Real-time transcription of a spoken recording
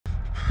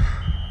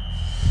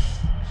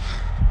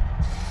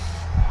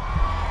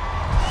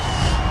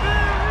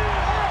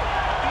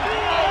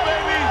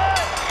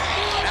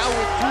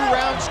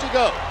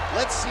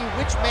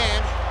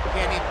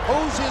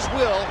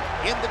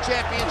in the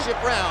championship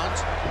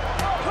rounds.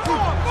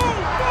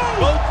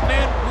 Both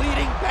men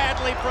bleeding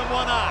badly from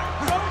one eye.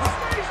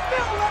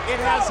 It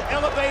has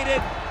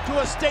elevated to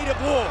a state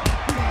of war.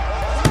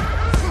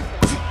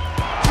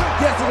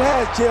 Yes, it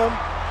has, Jim.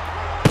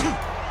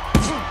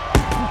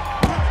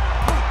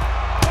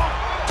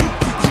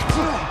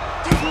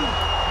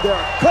 There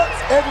are cuts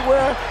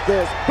everywhere.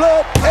 There's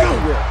blood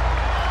everywhere.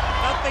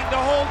 Nothing to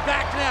hold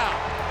back now.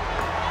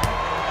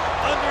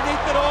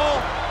 Underneath it all,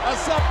 a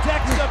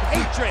subtext of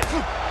hatred,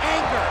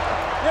 anger,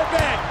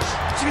 revenge,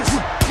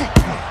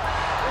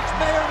 which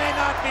may or may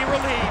not be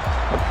relieved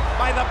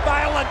by the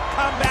violent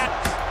combat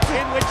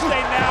in which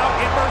they now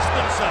immerse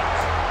themselves.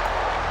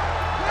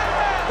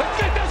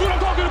 That's what I'm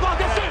talking about.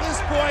 That's it. At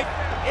this point,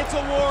 it's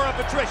a war of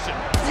attrition.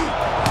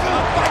 A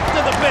fight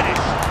to the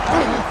finish.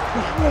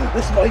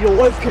 That's why your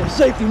wife can't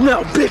save you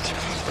now, bitch.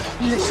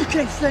 Yeah, she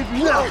can't save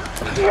you now.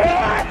 What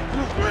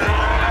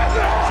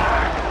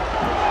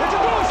you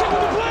doing? Step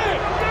with the plan.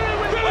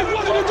 Billy,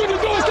 what are you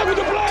doing? Step with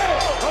the plan.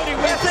 Cody,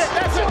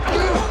 that's it.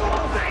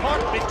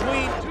 Caught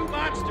between two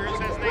monsters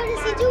as they. What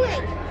is he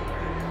doing?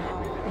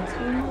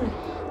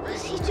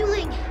 What's he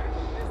doing?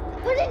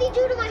 What did he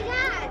do to my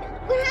dad?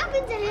 What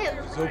happened to him?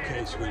 It's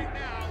okay, sweetie.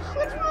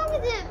 What's wrong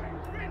with him?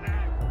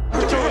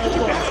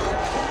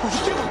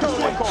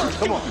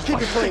 Come on,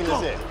 keep it clean,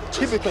 that's it.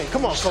 Keep it clean.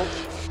 Come on, coach.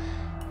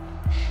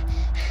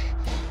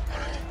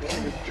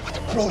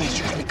 Bro,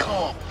 you gotta be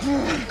calm.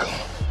 Be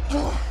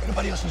calm.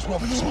 Anybody else in this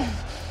world but this one.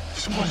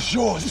 This world is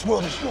yours. This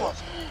world is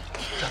yours.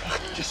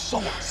 Your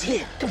soul is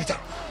here. Give me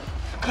that.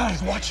 God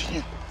is watching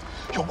you.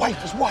 Your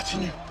wife is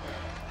watching you.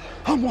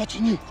 I'm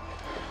watching you.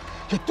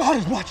 Your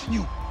daughter's watching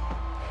you.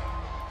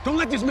 Don't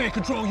let this man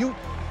control you.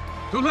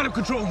 Don't let him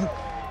control you.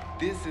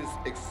 This is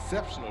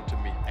exceptional to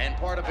me. And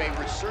part of a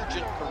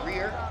resurgent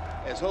career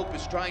as Hope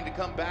is trying to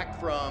come back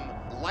from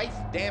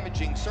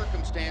life-damaging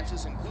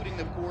circumstances, including,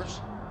 of course,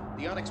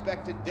 the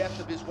unexpected death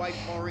of his wife,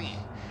 Maureen.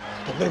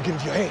 Don't let him get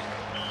into your head.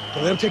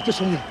 Don't let him take this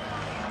from you.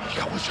 You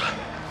got one shot.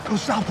 Go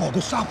Southpaw. Go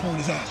Southpaw on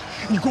his ass.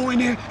 And you go in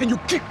there and you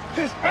kick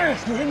his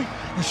ass. You hear me?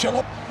 You shut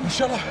up. You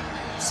shut up.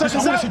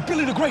 Listen, I want to see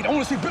Billy the Great. I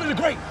want to see Billy the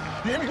Great.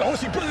 You hear me? I want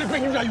to see Billy the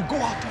Great. You know, you go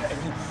out there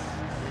and you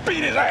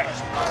beat his ass.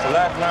 It's the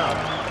last round.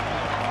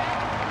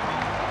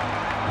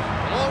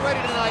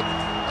 Already tonight,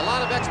 a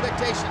lot of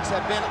expectations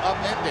have been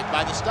upended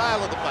by the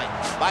style of the fight,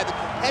 by the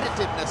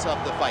competitiveness of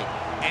the fight,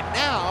 and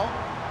now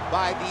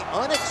by the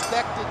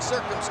unexpected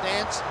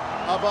circumstance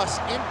of us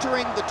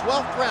entering the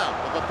 12th round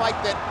of a fight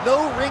that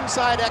no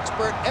ringside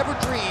expert ever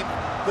dreamed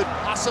could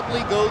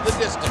possibly go the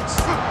distance.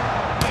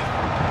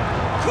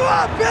 Come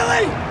on,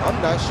 Billy!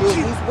 I'm not sure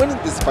who's winning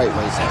this fight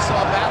right now.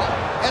 Saw battle.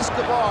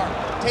 Escobar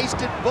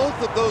tasted both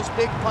of those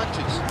big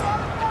punches,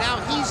 and now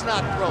he's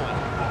not throwing.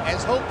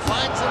 As Hope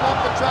lines him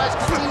up and tries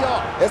to tee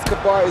off.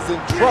 Escobar is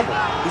in trouble.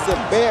 He's in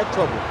bad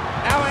trouble.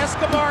 Now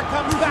Escobar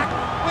comes back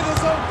with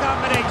his own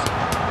combination.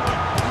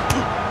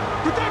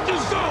 Protect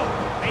yourself!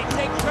 They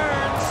take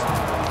turns,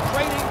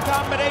 trading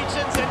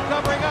combinations and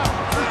covering up.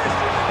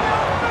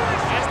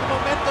 As the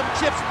momentum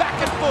shifts back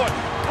and forth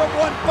from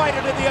one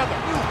fighter to the other.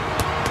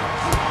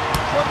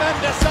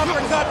 Tremendous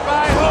uppercut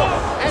by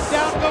Hope, and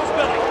down goes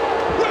Billy.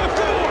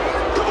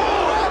 Come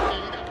on!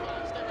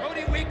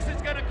 Cody Weeks is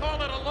going to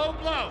call it a low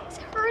blow.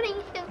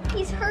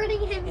 He's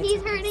hurting him.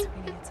 He's hurting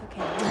him. It's okay.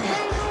 Come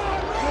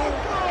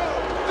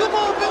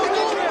on, Billy!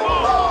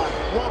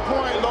 1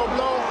 point, low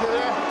blow. 1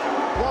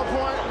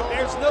 point, low blow.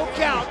 There's no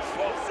count,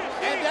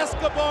 and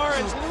Escobar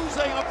is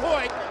losing a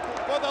point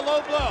for the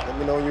low blow. Let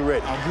me know when you're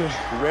ready. I'm good.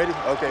 You ready?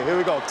 Okay, here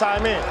we go.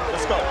 Time in.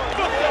 Let's go.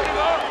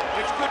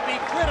 Which could be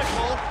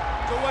critical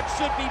to what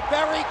should be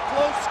very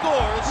close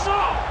scores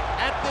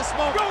at this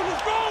moment.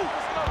 Let's go!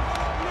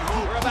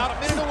 We're about a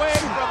minute away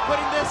from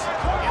putting this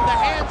in the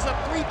hands of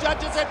 3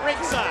 judges at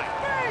ringside.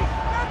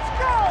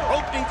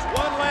 Hope needs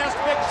one last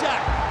big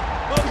shot.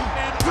 Both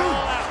men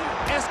all out.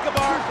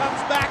 Escobar comes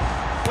back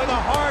with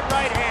a hard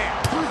right hand.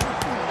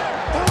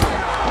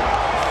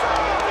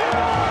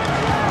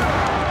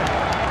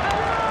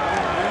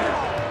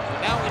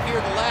 Now we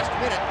hear the last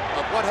minute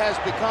of what has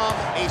become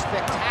a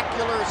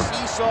spectacular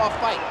seesaw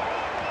fight.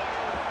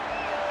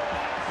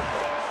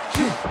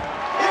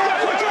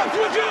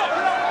 Switch up!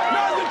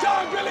 Now's the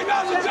time, Billy!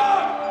 Now's the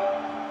time!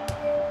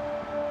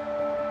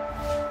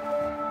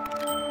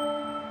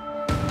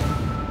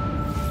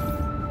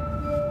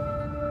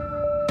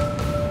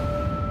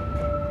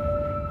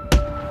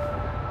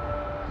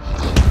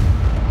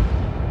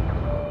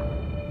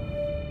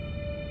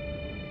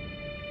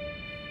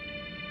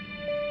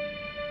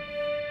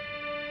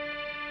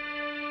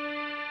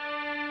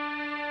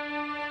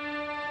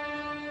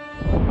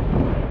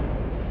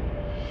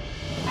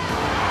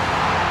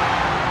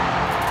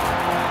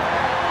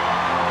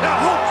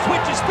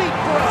 Switches feet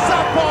for a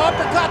southpaw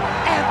uppercut,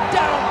 and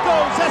down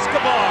goes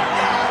Escobar.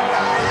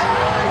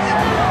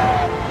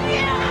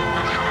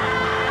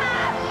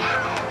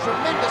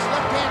 Tremendous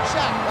left-hand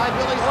shot by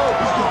Billy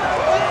Hope.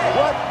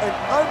 What an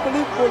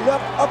unbelievable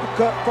left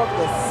uppercut from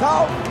the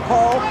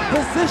southpaw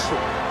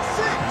position.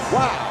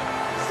 Wow.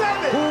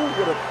 Who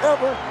would have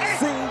ever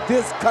seen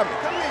this coming?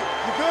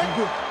 You good?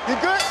 You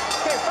good?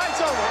 Okay,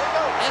 fight's over. Let's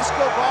go.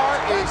 Escobar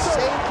is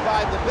saved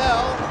by the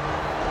bell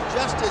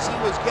just as he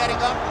was getting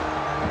up,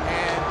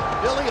 and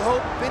Billy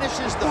Hope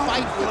finishes the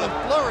fight with a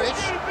flourish.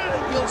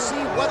 We'll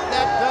see what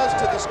that does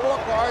to the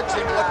scorecards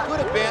in what could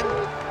have been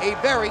a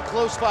very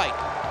close fight.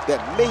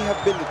 That may have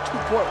been the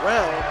 2-point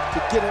round to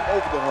get him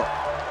over the hump.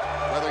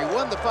 Whether he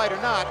won the fight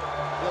or not,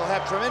 he'll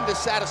have tremendous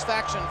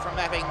satisfaction from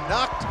having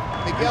knocked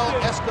Miguel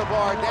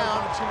Escobar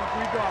down.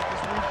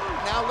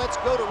 Now let's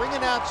go to ring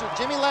announcer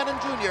Jimmy Lennon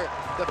Jr.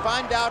 to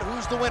find out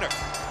who's the winner.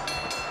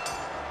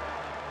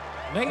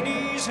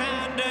 Ladies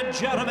and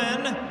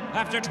gentlemen,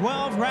 after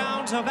 12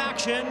 rounds of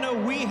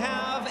action, we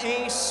have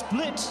a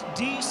split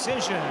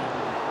decision.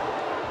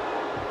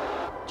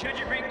 Judge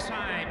at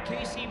ringside,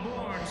 Casey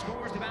Bourne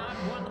scores the bout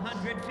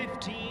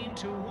 115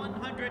 to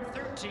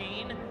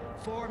 113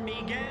 for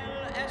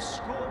Miguel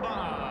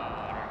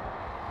Escobar.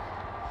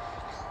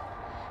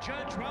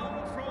 Judge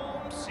Raul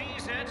From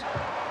sees it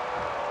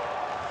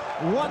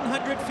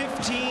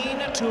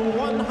 115 to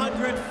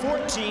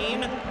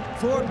 114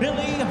 for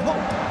Billy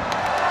Hope.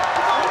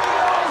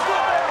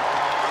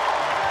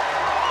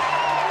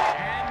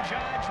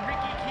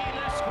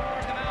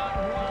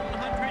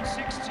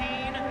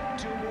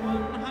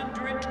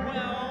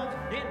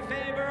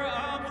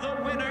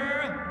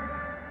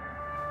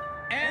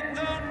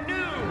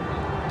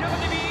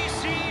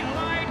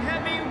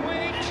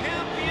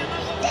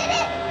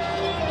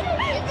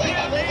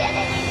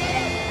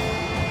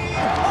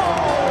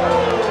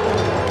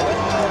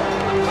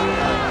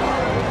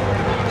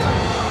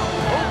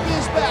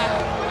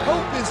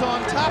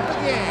 On top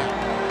again.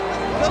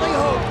 Billy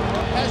Hope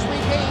has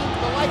regained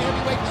the light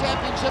heavyweight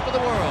championship of the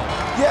world.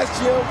 Yes,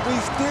 Jim, we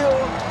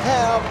still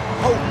have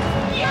hope.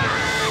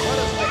 What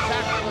a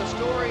spectacular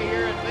story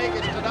here in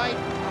Vegas tonight.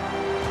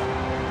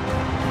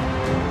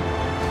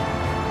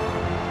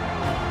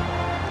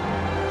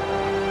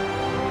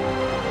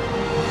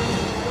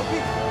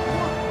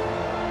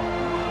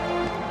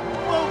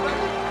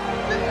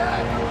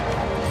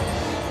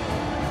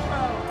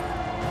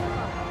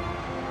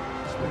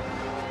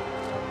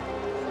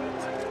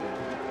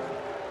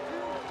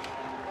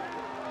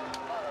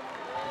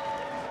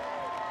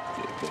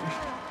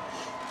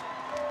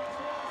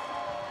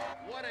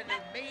 What an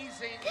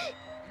amazing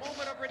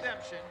moment of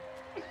redemption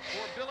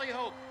for Billy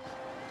Hope.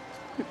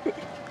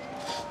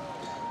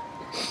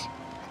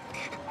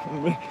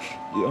 I'm ready.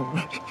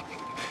 Yeah,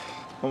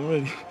 I'm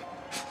ready.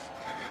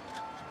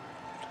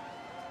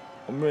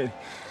 I'm ready.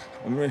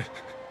 I'm ready.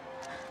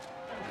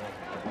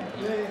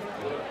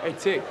 Hey,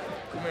 Tick,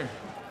 come here.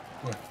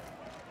 What?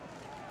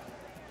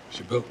 It's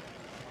your belt.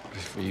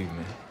 It's for you,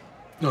 man.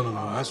 No,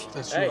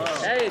 that's Hey, yours.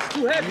 hey, it's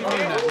too heavy,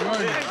 man.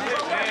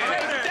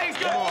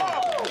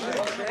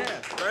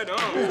 Right on.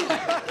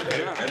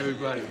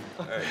 Everybody,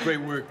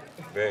 great work.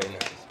 Very nice.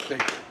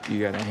 Thank you.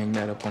 You gotta hang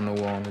that up on the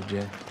wall in the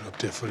gym. Put up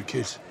there for the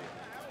kids.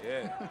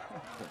 Yeah.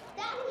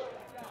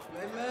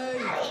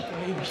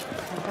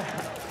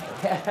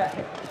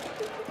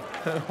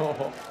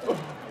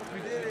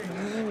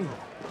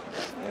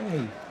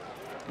 Hey,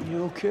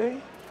 you okay?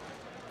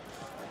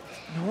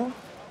 No?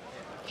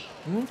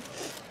 Hmm?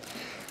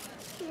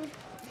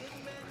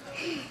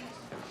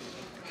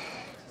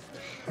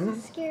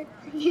 I'm scared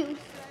for you.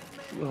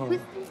 Oh,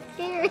 It's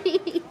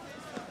scary.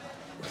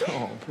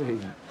 oh,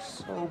 baby,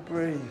 so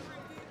brave.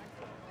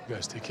 You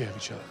guys take care of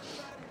each other.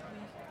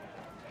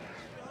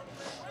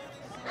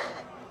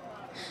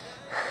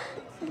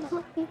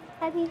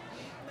 Daddy.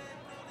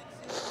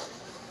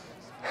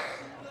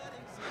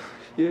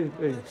 Yeah,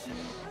 baby.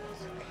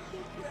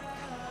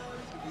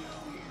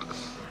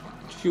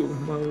 Your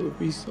mother would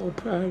be so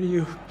proud of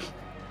you.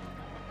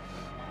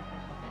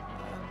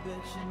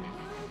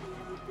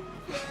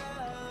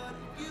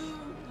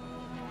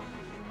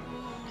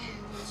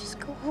 Just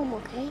go home,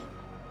 okay?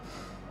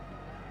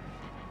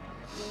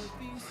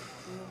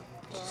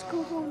 Just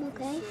go home,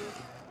 okay?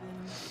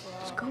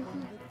 Just go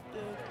home.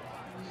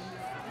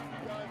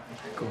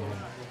 Go on.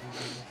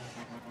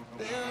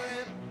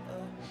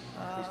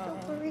 Just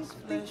don't worry,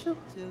 Rachel.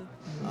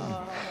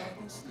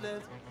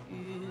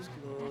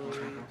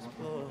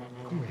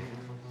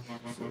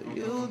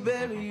 You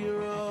bury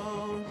your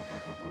own,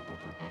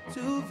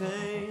 too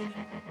vain,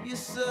 you're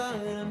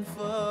sullen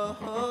for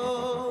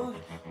hold.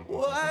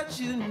 What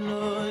you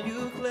know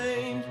you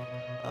claimed,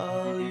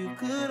 all you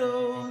could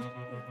hold,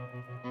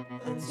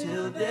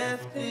 until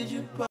death did you part.